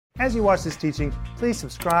As you watch this teaching, please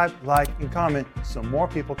subscribe, like, and comment so more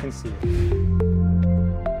people can see it.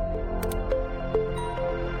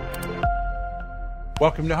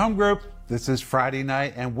 Welcome to Home Group. This is Friday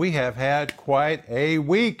night, and we have had quite a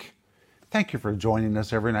week. Thank you for joining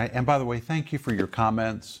us every night. And by the way, thank you for your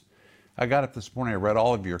comments. I got up this morning, I read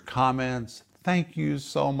all of your comments. Thank you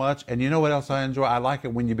so much. And you know what else I enjoy? I like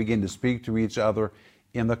it when you begin to speak to each other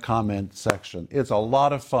in the comment section. It's a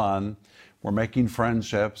lot of fun. We're making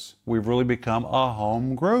friendships. We've really become a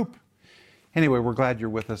home group. Anyway, we're glad you're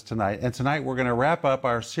with us tonight. And tonight we're going to wrap up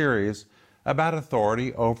our series about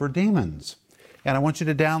authority over demons. And I want you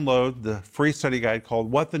to download the free study guide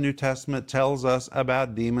called What the New Testament Tells Us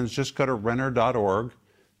About Demons. Just go to renner.org.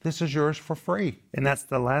 This is yours for free. And that's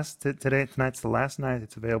the last, tonight's the last night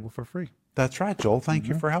it's available for free. That's right, Joel. Thank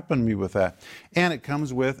you for helping me with that. And it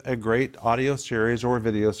comes with a great audio series or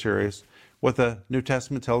video series, What the New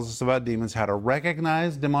Testament Tells Us About Demons, how to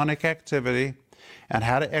recognize demonic activity, and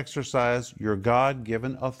how to exercise your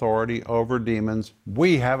God-given authority over demons.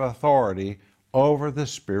 We have authority over the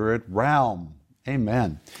spirit realm.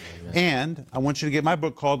 Amen. And I want you to get my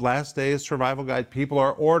book called Last Days Survival Guide. People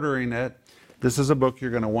are ordering it. This is a book you're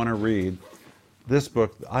going to want to read. This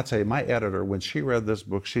book, I'll tell you, my editor, when she read this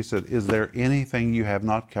book, she said, "Is there anything you have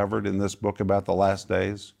not covered in this book about the last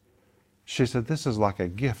days?" She said, "This is like a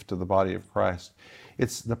gift to the body of Christ."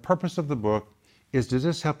 It's the purpose of the book is to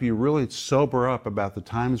just help you really sober up about the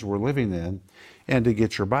times we're living in and to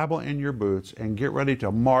get your Bible in your boots and get ready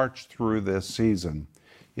to march through this season.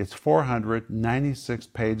 It's 496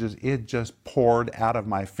 pages. It just poured out of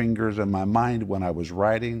my fingers and my mind when I was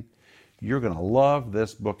writing. You're going to love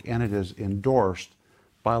this book, and it is endorsed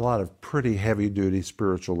by a lot of pretty heavy-duty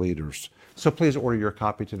spiritual leaders. So please order your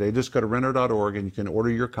copy today. Just go to renner.org, and you can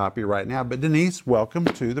order your copy right now. But Denise, welcome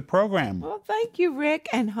to the program. Well, thank you, Rick,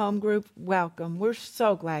 and Home Group, welcome. We're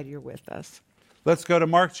so glad you're with us. Let's go to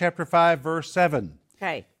Mark chapter 5, verse 7.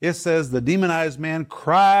 Okay. It says, "The demonized man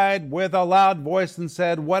cried with a loud voice and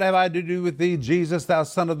said, 'What have I to do with thee, Jesus, thou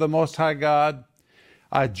Son of the Most High God?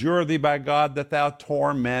 I adjure thee by God that thou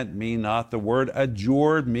torment me not.'" The word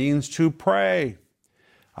adjured means to pray.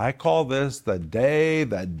 I call this the day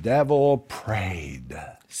the devil prayed.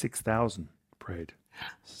 6,000 prayed.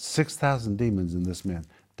 6,000 demons in this man.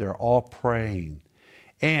 They're all praying.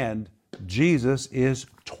 And Jesus is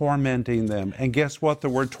tormenting them. And guess what? The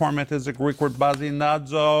word torment is a Greek word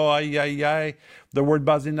bazinazo. The word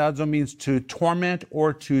bazinazo means to torment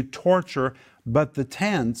or to torture, but the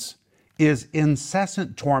tense is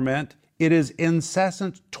incessant torment. It is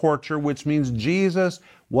incessant torture, which means Jesus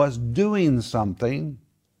was doing something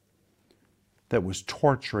that was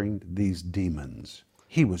torturing these demons.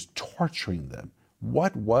 He was torturing them.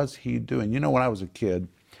 What was he doing? You know, when I was a kid,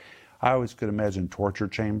 I always could imagine torture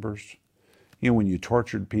chambers. You know, when you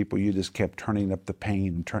tortured people, you just kept turning up the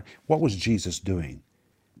pain. What was Jesus doing?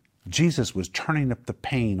 Jesus was turning up the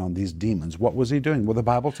pain on these demons. What was he doing? Well, the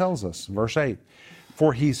Bible tells us, verse 8,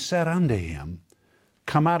 "For he said unto him,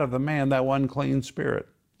 Come out of the man, thou unclean spirit."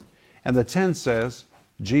 And the 10 says,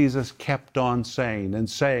 Jesus kept on saying and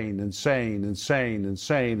saying and saying and saying and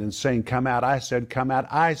saying and saying, "Come out." I said, "Come out."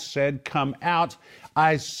 I said, "Come out."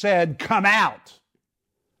 I said, "Come out."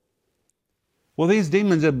 Well, these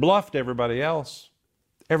demons had bluffed everybody else.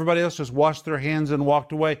 Everybody else just washed their hands and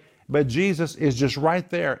walked away. But Jesus is just right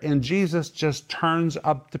there, and Jesus just turns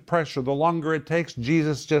up the pressure. The longer it takes,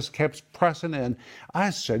 Jesus just keeps pressing in.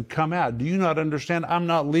 I said, "Come out." Do you not understand? I'm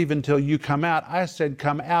not leaving till you come out. I said,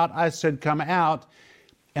 "Come out." I said, "Come out."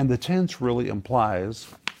 And the tense really implies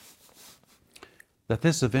that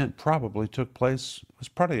this event probably took place, it was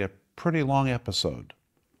probably a pretty long episode.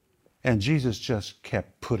 And Jesus just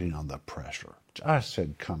kept putting on the pressure. I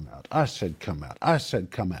said, "Come out." I said, "Come out." I said,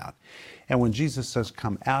 "Come out." And when Jesus says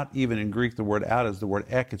 "come out," even in Greek, the word out is the word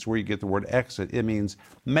ek. It's where you get the word exit. It means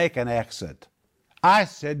make an exit. I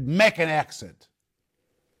said, "Make an exit."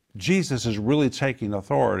 Jesus is really taking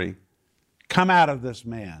authority. Come out of this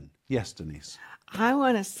man. Yes, Denise. I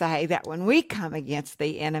want to say that when we come against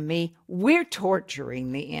the enemy, we're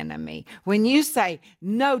torturing the enemy. When you say,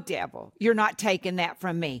 "No, devil, you're not taking that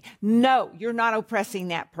from me. No, you're not oppressing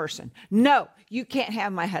that person. No, you can't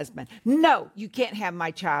have my husband. No, you can't have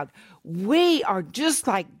my child." We are just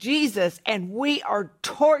like Jesus, and we are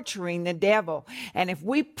torturing the devil. And if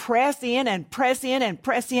we press in and press in and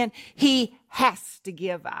press in, he has to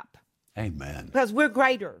give up. Amen. Because we're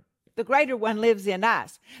greater. The greater one lives in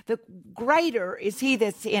us. The greater is he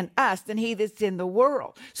that's in us than he that's in the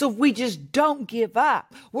world. So if we just don't give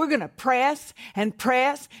up, we're going to press and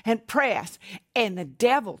press and press, and the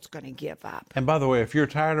devil's going to give up. And by the way, if you're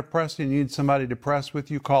tired of pressing, you need somebody to press with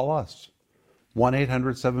you, call us.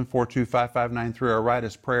 1-800-742-5593 or write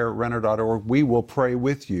us prayer@renner.org. We will pray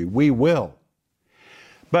with you. We will.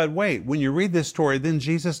 But wait, when you read this story, then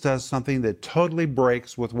Jesus does something that totally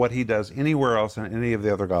breaks with what he does anywhere else in any of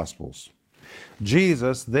the other Gospels.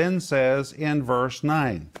 Jesus then says in verse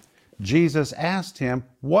 9, Jesus asked him,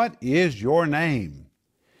 "What is your name?"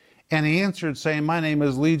 And he answered, saying, "My name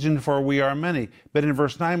is Legion, for we are many." But in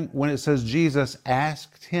verse 9, when it says Jesus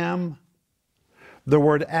asked him, the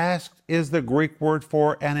word asked is the Greek word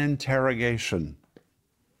for an interrogation.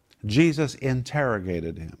 Jesus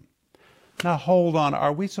interrogated him. Now hold on,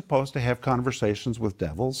 are we supposed to have conversations with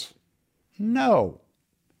devils? No.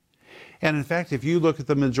 And in fact, if you look at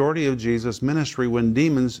the majority of Jesus' ministry, when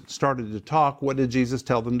demons started to talk, what did Jesus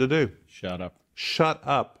tell them to do? Shut up. Shut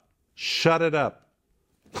up. Shut it up.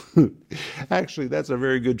 Actually, that's a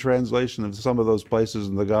very good translation of some of those places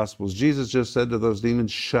in the Gospels. Jesus just said to those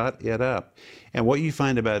demons, shut it up. And what you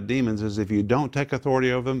find about demons is if you don't take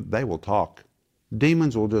authority over them, they will talk.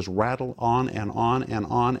 Demons will just rattle on and on and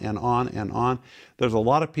on and on and on. There's a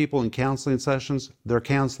lot of people in counseling sessions, they're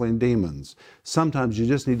counseling demons. Sometimes you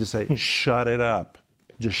just need to say, shut it up.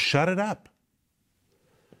 Just shut it up.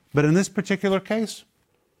 But in this particular case,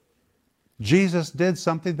 Jesus did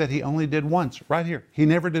something that he only did once, right here. He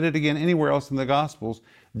never did it again anywhere else in the Gospels.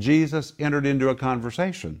 Jesus entered into a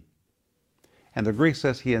conversation. And the Greek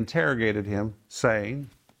says he interrogated him, saying,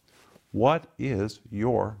 "What is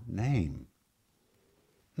your name?"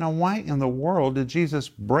 Now, why in the world did Jesus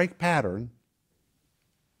break pattern?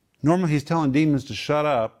 Normally he's telling demons to shut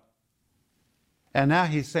up. And now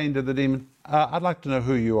he's saying to the demon, I'd like to know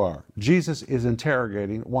who you are. Jesus is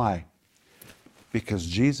interrogating. Why? Because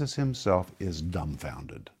Jesus himself is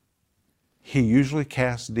dumbfounded. He usually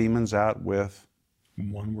casts demons out with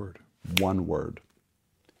one word. One word.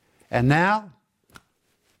 And now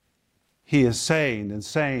he is saying and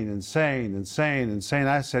saying and saying and saying and saying,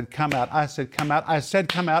 I said, come out. I said, come out. I said,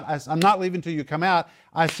 come out. I'm not leaving till you come out.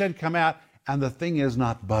 I said, come out. And the thing is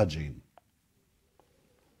not budging.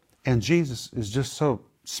 And Jesus is just so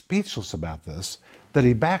speechless about this that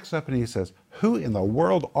he backs up and he says, who in the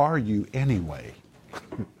world are you anyway?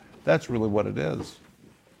 That's really what it is.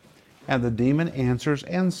 And the demon answers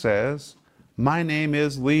and says, my name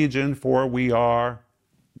is Legion, for we are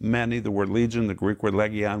many. The word legion, the Greek word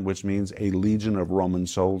legion, which means a legion of Roman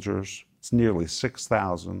soldiers. It's nearly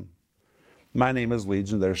 6,000. My name is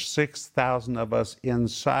Legion. There's 6,000 of us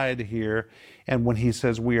inside here. And when he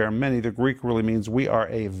says we are many, the Greek really means we are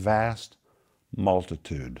a vast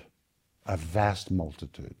multitude. A vast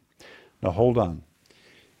multitude. Now hold on.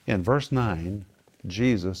 In verse 9,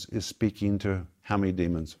 Jesus is speaking to how many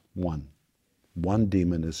demons? One. One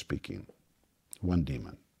demon is speaking. One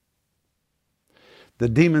demon. The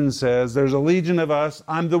demon says, there's a legion of us.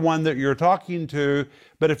 I'm the one that you're talking to.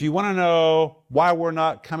 But if you want to know why we're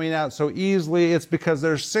not coming out so easily, it's because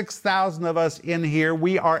there's 6,000 of us in here.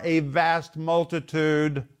 We are a vast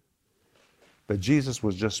multitude. But Jesus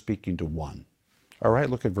was just speaking to one. All right,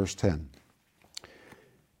 look at verse 10.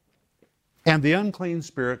 And the unclean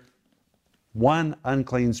spirit, one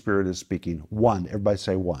unclean spirit is speaking. One. Everybody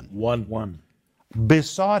say one. One.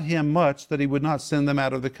 Besought him much that he would not send them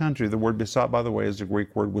out of the country. The word besought, by the way, is a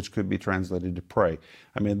Greek word which could be translated to pray.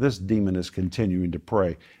 I mean, this demon is continuing to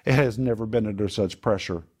pray. It has never been under such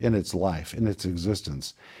pressure in its life, in its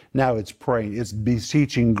existence. Now it's praying. It's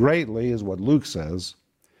beseeching greatly, is what Luke says,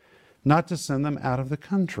 not to send them out of the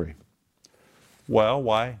country. Well,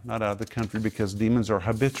 why not out of the country? Because demons are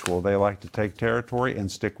habitual. They like to take territory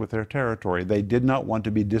and stick with their territory. They did not want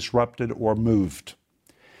to be disrupted or moved.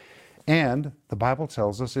 And the Bible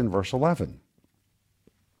tells us in verse 11,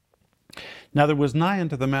 now there was nigh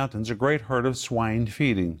unto the mountains a great herd of swine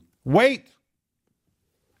feeding. Wait!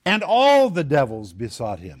 And all the devils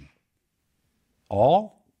besought him.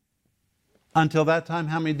 All? Until that time,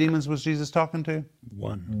 how many demons was Jesus talking to?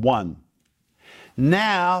 One.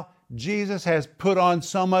 Now, Jesus has put on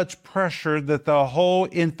so much pressure that the whole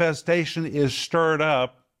infestation is stirred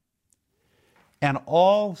up. And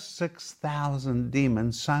all 6,000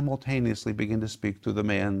 demons simultaneously begin to speak through the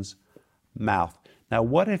man's mouth. Now,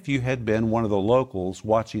 what if you had been one of the locals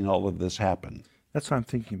watching all of this happen? That's what I'm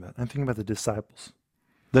thinking about. I'm thinking about the disciples.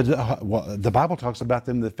 The Bible talks about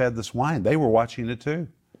them that fed the swine. They were watching it too.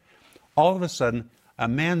 All of a sudden, a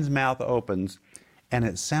man's mouth opens, and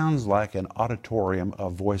it sounds like an auditorium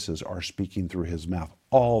of voices are speaking through his mouth.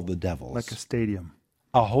 All the devils. Like a stadium.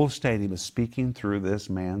 A whole stadium is speaking through this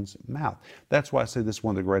man's mouth. That's why I say this is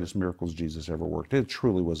one of the greatest miracles Jesus ever worked. It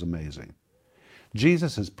truly was amazing.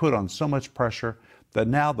 Jesus has put on so much pressure that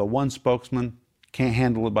now the one spokesman can't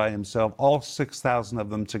handle it by himself. All 6,000 of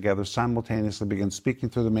them together simultaneously begin speaking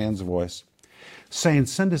through the man's voice. saying,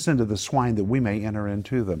 send us into the swine that we may enter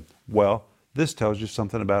into them. Well, this tells you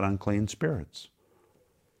something about unclean spirits.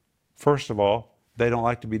 First of all, they don't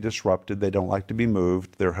like to be disrupted. They don't like to be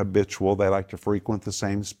moved. They're habitual. They like to frequent the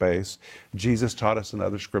same space. Jesus taught us in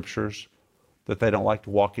other scriptures that they don't like to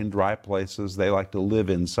walk in dry places. They like to live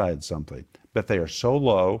inside something. But they are so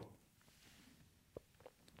low,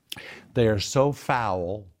 they are so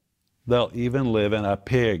foul, they'll even live in a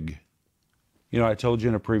pig. You know, I told you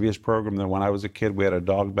in a previous program that when I was a kid, we had a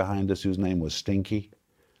dog behind us whose name was Stinky.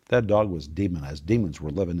 That dog was demonized. Demons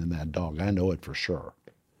were living in that dog. I know it for sure.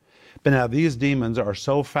 But now these demons are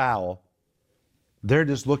so foul, they're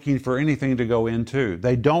just looking for anything to go into.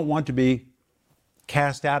 They don't want to be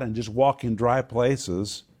cast out and just walk in dry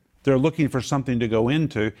places. They're looking for something to go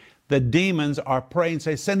into. The demons are praying,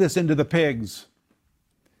 say, send us into the pigs.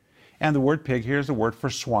 And the word pig here is the word for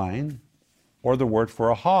swine, or the word for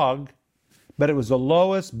a hog. But it was the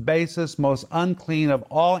lowest, basest, most unclean of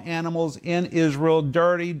all animals in Israel.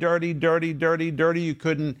 Dirty, dirty, dirty, dirty, dirty. You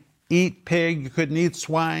couldn't eat pig. You couldn't eat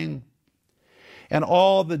swine. And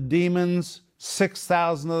all the demons,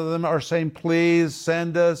 6,000 of them, are saying, please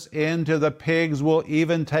send us into the pigs. We'll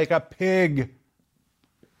even take a pig.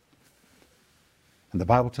 And the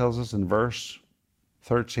Bible tells us in verse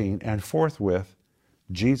 13, and forthwith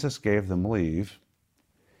Jesus gave them leave,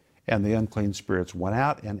 and the unclean spirits went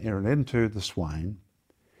out and entered into the swine,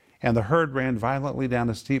 and the herd ran violently down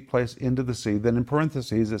a steep place into the sea. Then in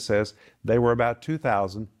parentheses it says they were about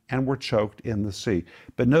 2,000 and were choked in the sea.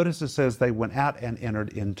 But notice it says they went out and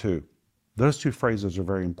entered into. Those two phrases are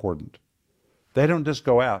very important. They don't just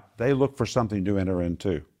go out, they look for something to enter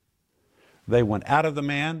into. They went out of the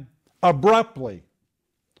man abruptly.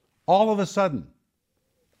 All of a sudden,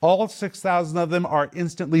 all 6,000 of them are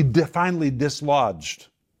instantly, finally dislodged.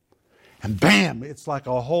 And bam, it's like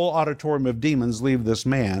a whole auditorium of demons leave this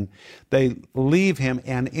man. They leave him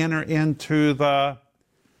and enter into the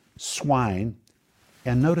swine.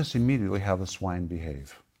 And notice immediately how the swine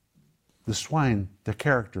behave. The swine, the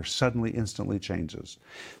character suddenly, instantly changes.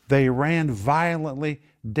 They ran violently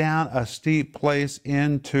down a steep place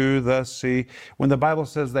into the sea. When the Bible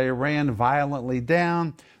says they ran violently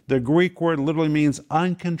down, the Greek word literally means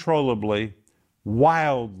uncontrollably,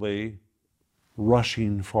 wildly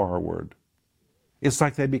rushing forward. It's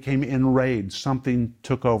like they became enraged. Something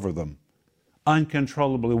took over them.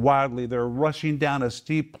 Uncontrollably, wildly, they're rushing down a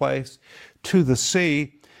steep place to the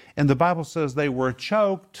sea. And the Bible says they were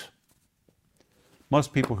choked.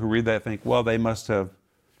 Most people who read that think, well, they must have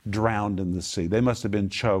drowned in the sea. They must have been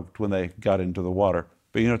choked when they got into the water.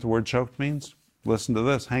 But you know what the word choked means? Listen to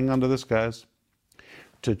this. Hang on to this, guys.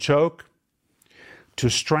 To choke, to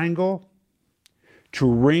strangle, to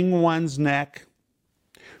wring one's neck,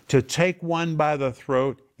 to take one by the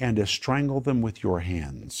throat, and to strangle them with your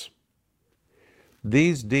hands.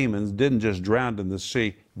 These demons didn't just drown in the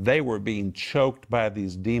sea. They were being choked by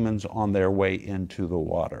these demons on their way into the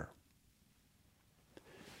water.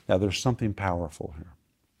 Now, there's something powerful here.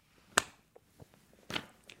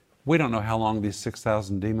 We don't know how long these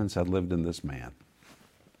 6,000 demons had lived in this man.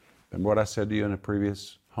 Remember what I said to you in a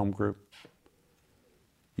previous home group?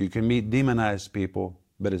 You can meet demonized people,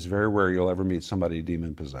 but it's very rare you'll ever meet somebody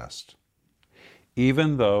demon-possessed.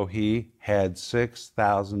 Even though he had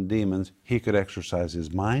 6,000 demons, he could exercise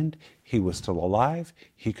his mind. He was still alive.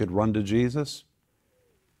 He could run to Jesus.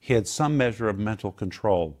 He had some measure of mental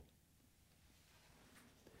control.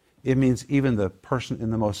 It means even the person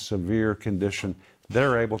in the most severe condition,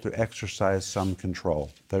 they're able to exercise some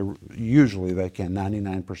control. Usually they can,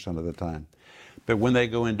 99% of the time. But when they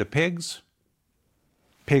go into pigs,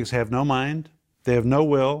 pigs have no mind, they have no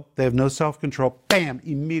will, they have no self-control. Bam!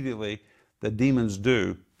 Immediately the demons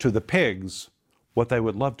do to the pigs what they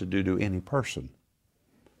would love to do to any person.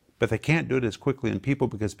 But they can't do it as quickly in people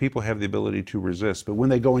because people have the ability to resist. But when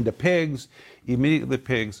they go into pigs, immediately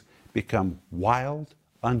pigs become wild,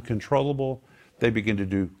 uncontrollable. They begin to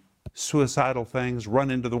do suicidal things, run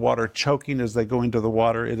into the water, choking as they go into the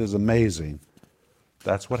water. It is amazing.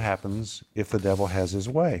 That's what happens if the devil has his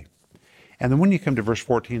way. And then when you come to verse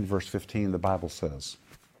 14, verse 15, the Bible says,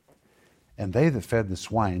 and they that fed the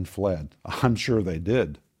swine fled. I'm sure they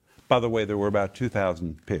did. By the way, there were about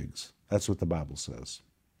 2,000 pigs. That's what the Bible says.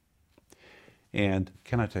 And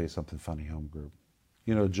can I tell you something funny, home group?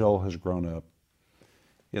 You know, Joel has grown up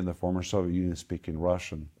in the former Soviet Union speaking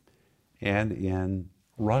Russian. And in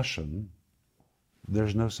Russian,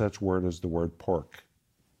 there's no such word as the word pork.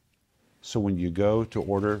 So when you go to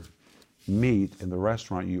order meat in the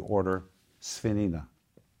restaurant, you order svinina.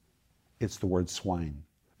 It's the word swine.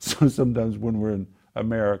 So sometimes when we're in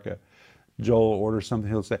America, Joel orders something,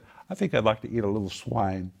 he'll say, I think I'd like to eat a little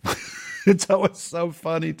swine. It's always so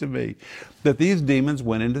funny to me that these demons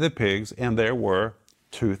went into the pigs and there were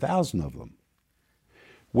 2,000 of them.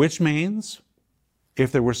 Which means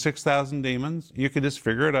if there were 6,000 demons, you could just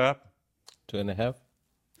figure it up. 2.5.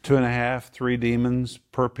 2.5, 3 demons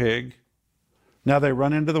per pig. Now they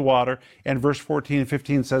run into the water, and verse 14 and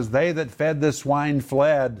 15 says, they that fed the swine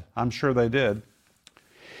fled. I'm sure they did.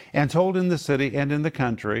 And told in the city and in the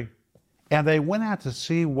country, and they went out to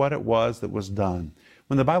see what it was that was done.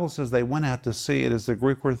 When the Bible says they went out to see, it is the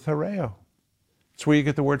Greek word thereo. It's where you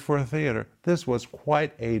get the word for a theater. This was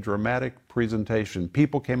quite a dramatic presentation.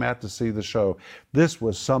 People came out to see the show. This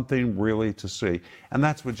was something really to see. And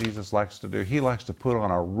that's what Jesus likes to do. He likes to put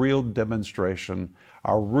on a real demonstration,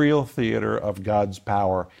 a real theater of God's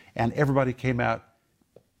power. And everybody came out,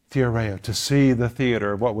 theoreo, to see the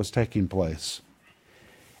theater of what was taking place.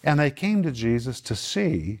 And they came to Jesus to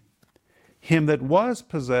see him that was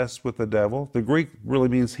possessed with the devil. The Greek really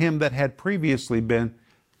means him that had previously been,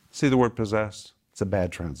 see the word possessed? It's a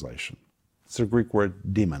bad translation. It's a Greek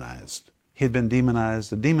word demonized. He had been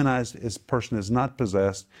demonized. A demonized person is not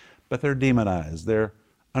possessed, but they're demonized. They're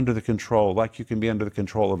under the control, like you can be under the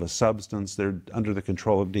control of a substance. They're under the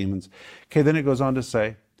control of demons. Okay, then it goes on to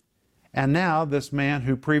say, and now this man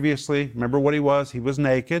who previously, remember what he was? He was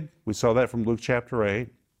naked. We saw that from Luke chapter 8.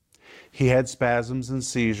 He had spasms and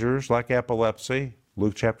seizures like epilepsy.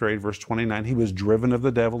 Luke chapter 8, verse 29. He was driven of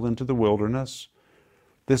the devil into the wilderness.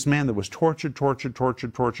 This man that was tortured.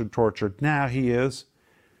 Now he is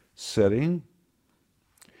sitting.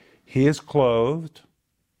 He is clothed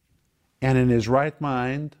and in his right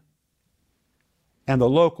mind. And the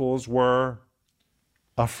locals were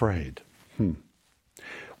afraid.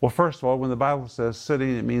 Well, first of all, when the Bible says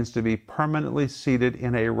sitting, it means to be permanently seated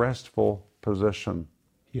in a restful position.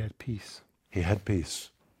 He had peace. He had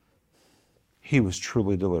peace. He was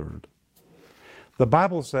truly delivered. The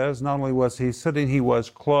Bible says not only was he sitting, he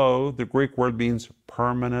was clothed. The Greek word means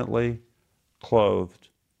permanently clothed.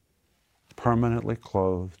 Permanently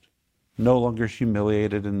clothed. No longer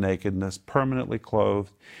humiliated in nakedness. Permanently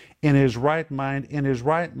clothed. In his right mind. In his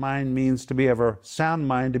right mind means to be of a sound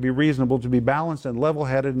mind, to be reasonable, to be balanced and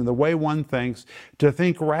level-headed in the way one thinks, to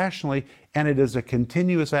think rationally, and it is a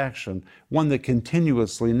continuous action, one that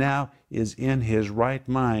continuously now is in his right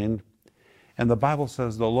mind. And the Bible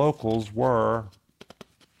says the locals were,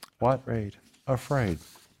 what? Afraid.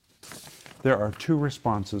 There are 2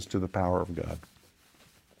 responses to the power of God.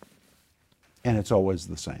 And it's always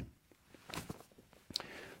the same.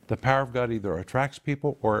 The power of God either attracts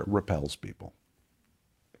people or it repels people.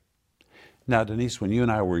 Now, Denise, when you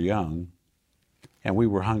and I were young and we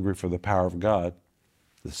were hungry for the power of God,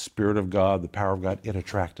 the Spirit of God, the power of God, it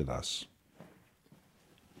attracted us.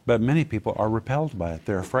 But many people are repelled by it.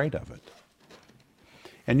 They're afraid of it.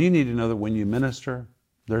 And you need to know that when you minister,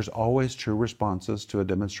 there's always 2 responses to a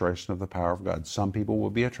demonstration of the power of God. Some people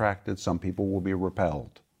will be attracted, some people will be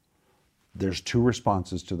repelled. There's 2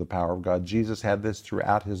 responses to the power of God. Jesus had this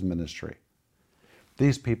throughout his ministry.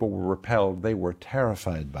 These people were repelled. They were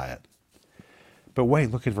terrified by it. But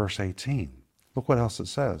wait, look at verse 18. Look what else it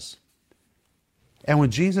says. And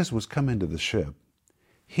when Jesus was come into the ship,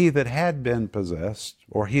 he that had been possessed,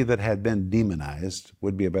 or he that had been demonized,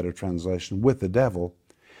 would be a better translation, with the devil,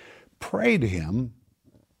 prayed him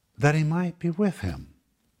that he might be with him.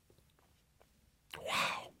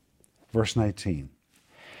 Wow. Verse 19.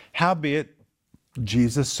 Howbeit,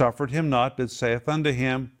 Jesus suffered him not, but saith unto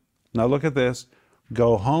him, now look at this,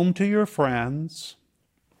 go home to your friends,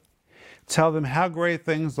 tell them how great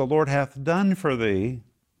things the Lord hath done for thee,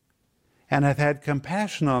 and hath had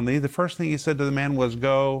compassion on thee. The first thing he said to the man was,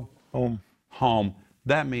 go home.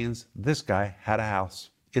 That means this guy had a house.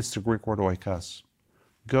 It's the Greek word oikos.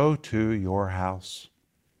 Go to your house.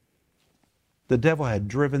 The devil had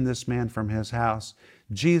driven this man from his house.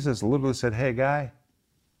 Jesus literally said, hey, guy,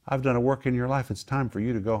 I've done a work in your life. It's time for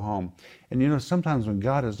you to go home. And you know, sometimes when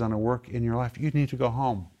God has done a work in your life, you need to go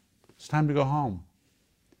home. It's time to go home.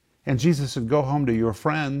 And Jesus said, go home to your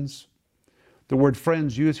friends. The word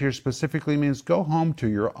friends used here specifically means go home to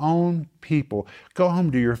your own people. Go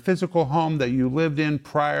home to your physical home that you lived in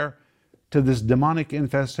prior to this demonic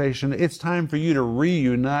infestation. It's time for you to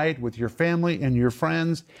reunite with your family and your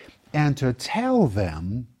friends and to tell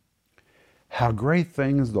them how great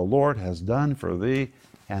things the Lord has done for thee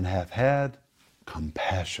and hath had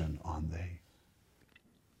compassion on thee.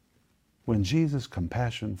 When Jesus'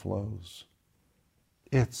 compassion flows,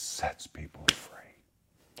 it sets people free.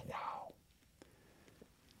 Wow.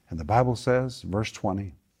 And the Bible says, verse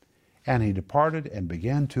 20, and he departed and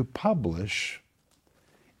began to publish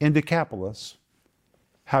in Decapolis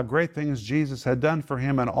how great things Jesus had done for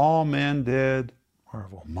him, and all men did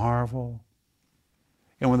Marvel. Marvel.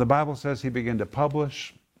 And when the Bible says he began to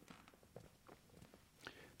publish,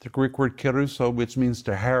 the Greek word keruso, which means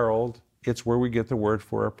to herald, it's where we get the word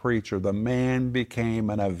for a preacher. The man became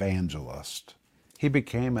an evangelist. He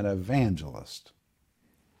became an evangelist.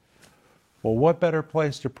 Well, what better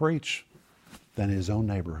place to preach than his own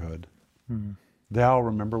neighborhood? They all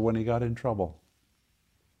remember when he got in trouble.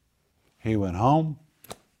 He went home.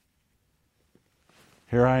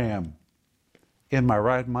 Here I am, in my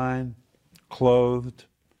right mind, clothed,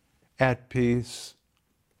 at peace.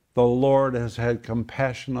 The Lord has had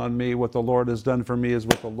compassion on me. What the Lord has done for me is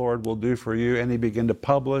what the Lord will do for you. And he began to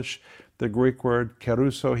publish the Greek word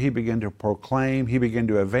keruso. He began to proclaim. He began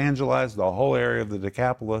to evangelize the whole area of the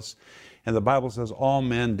Decapolis. And the Bible says all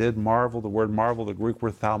men did marvel. The word marvel, the Greek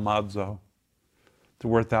word thaumazo. The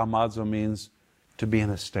word thaumazo means to be in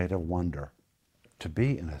a state of wonder. To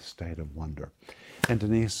be in a state of wonder. And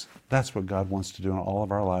Denise, that's what God wants to do in all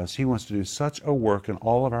of our lives. He wants to do such a work in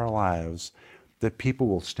all of our lives that people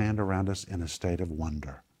will stand around us in a state of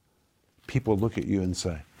wonder. People look at you and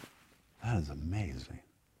say, that is amazing.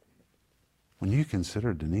 When you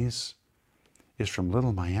consider Denise is from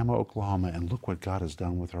Little Miami, Oklahoma, and look what God has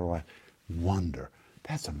done with her life. Wonder.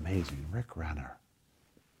 That's amazing. Rick Renner.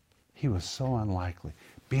 He was so unlikely.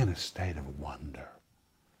 Be in a state of wonder.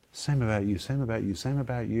 Same about you, same about you, same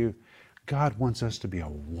about you. God wants us to be a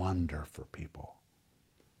wonder for people.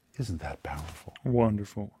 Isn't that powerful?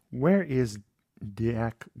 Wonderful. Where is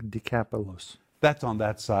Decapolis? That's on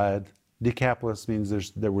that side. Decapolis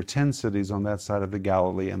means there were 10 cities on that side of the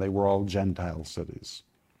Galilee, and they were all Gentile cities.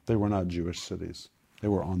 They were not Jewish cities. They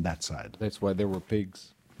were on that side. That's why there were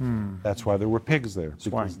pigs. That's why there were pigs there,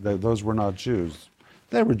 because those were not Jews.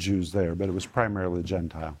 There were Jews there, but it was primarily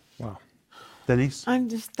Gentile. Wow. Denise? I'm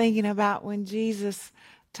just thinking about when Jesus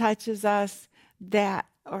touches us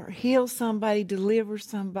or heals somebody, delivers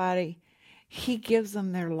somebody, he gives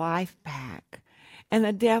them their life back. And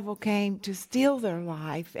the devil came to steal their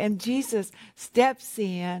life. And Jesus steps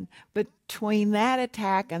in between that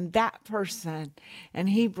attack and that person. And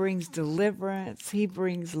he brings deliverance. He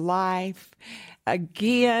brings life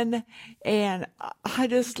again. And I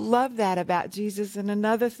just love that about Jesus. And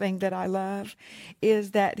another thing that I love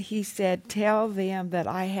is that he said, tell them that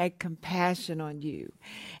I had compassion on you.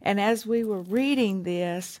 And as we were reading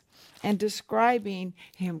this, and describing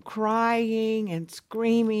him crying and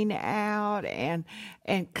screaming out and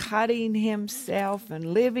cutting himself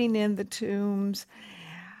and living in the tombs,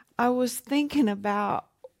 I was thinking about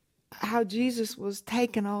how Jesus was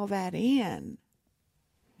taking all that in.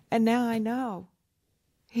 And now I know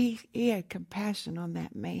he had compassion on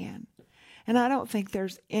that man. And I don't think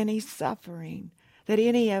there's any suffering that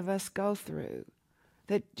any of us go through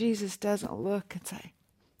that Jesus doesn't look and say,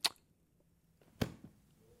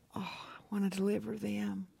 oh, I want to deliver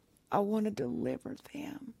them. I want to deliver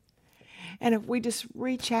them. And if we just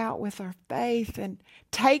reach out with our faith and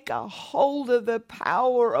take a hold of the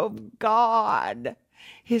power of God,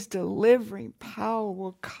 his delivering power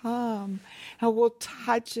will come and will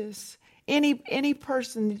touch us. Any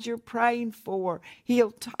person that you're praying for,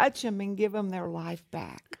 he'll touch them and give them their life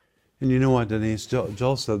back. And you know what, Denise?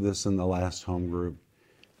 Joel said this in the last home group,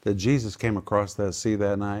 that Jesus came across that sea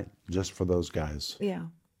that night just for those guys. Yeah.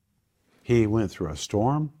 He went through a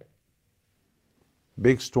storm,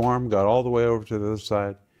 big storm, got all the way over to the other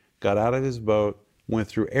side, got out of his boat, went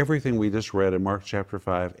through everything we just read in Mark chapter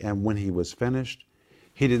 5, and when he was finished,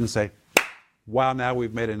 he didn't say, wow, now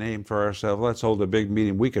we've made a name for ourselves, let's hold a big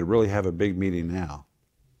meeting. We could really have a big meeting now.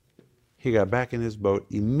 He got back in his boat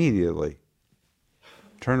immediately,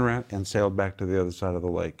 turned around, and sailed back to the other side of the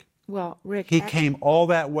lake. Well, Rick, He came all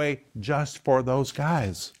that way just for those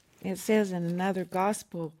guys. it says in another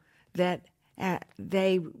gospel that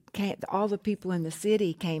all the people in the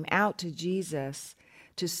city came out to Jesus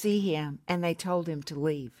to see him, and they told him to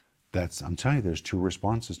leave. I'm telling you, there's two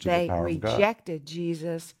responses to the power of God. They rejected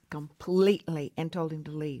Jesus completely and told him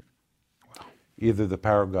to leave. Either the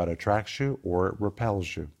power of God attracts you or it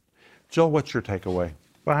repels you. Joel, what's your takeaway?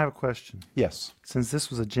 Well, I have a question. Yes. Since this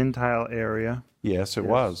was a Gentile area, Yes, it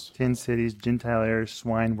was. 10 cities, Gentile areas,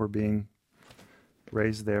 swine were being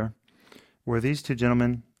raised there. Were these two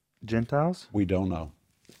gentlemen Gentiles? We don't know.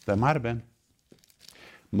 They might have been.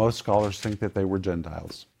 Most scholars think that they were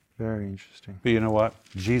Gentiles. Very interesting. But you know what?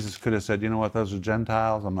 Jesus could have said, you know what, those are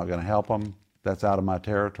Gentiles. I'm not going to help them. That's out of my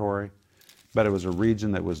territory. But it was a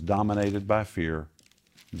region that was dominated by fear.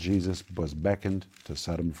 Jesus was beckoned to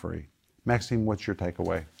set them free. Maxime, what's your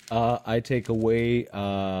takeaway? I take away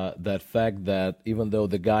that fact that even though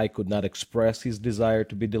the guy could not express his desire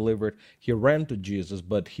to be delivered, he ran to Jesus,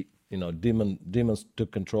 but demons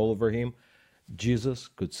took control over him. Jesus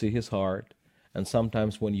could see his heart. And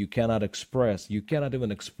sometimes when you cannot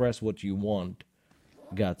even express what you want,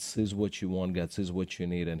 God sees what you want, God sees what you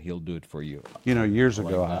need, and he'll do it for you. You know, years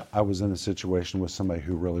ago, that. I was in a situation with somebody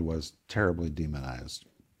who really was terribly demonized.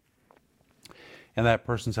 And that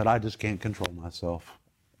person said, I just can't control myself.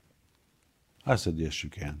 I said, yes, you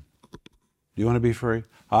can. Do you want to be free?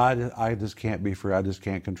 I just can't be free. I just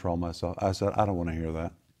can't control myself. I said, I don't want to hear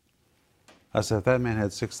that. I said, if that man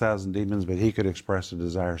had 6,000 demons, but he could express a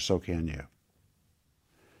desire, so can you.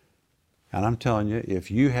 And I'm telling you, if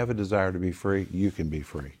you have a desire to be free, you can be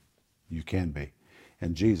free. You can be.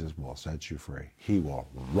 And Jesus will set you free. He will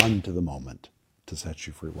run to the moment to set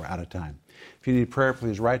you free. We're out of time. If you need prayer,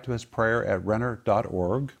 please write to us,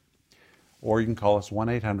 prayer@renner.org, or you can call us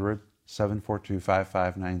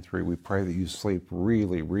 1-800-742-5593. We pray that you sleep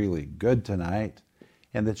really, really good tonight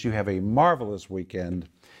and that you have a marvelous weekend.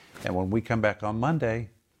 And when we come back on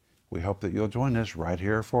Monday, we hope that you'll join us right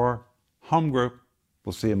here for Home Group.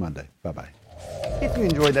 We'll see you Monday. Bye-bye. If you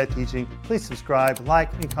enjoyed that teaching, please subscribe,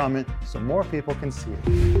 like, and comment so more people can see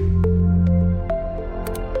it.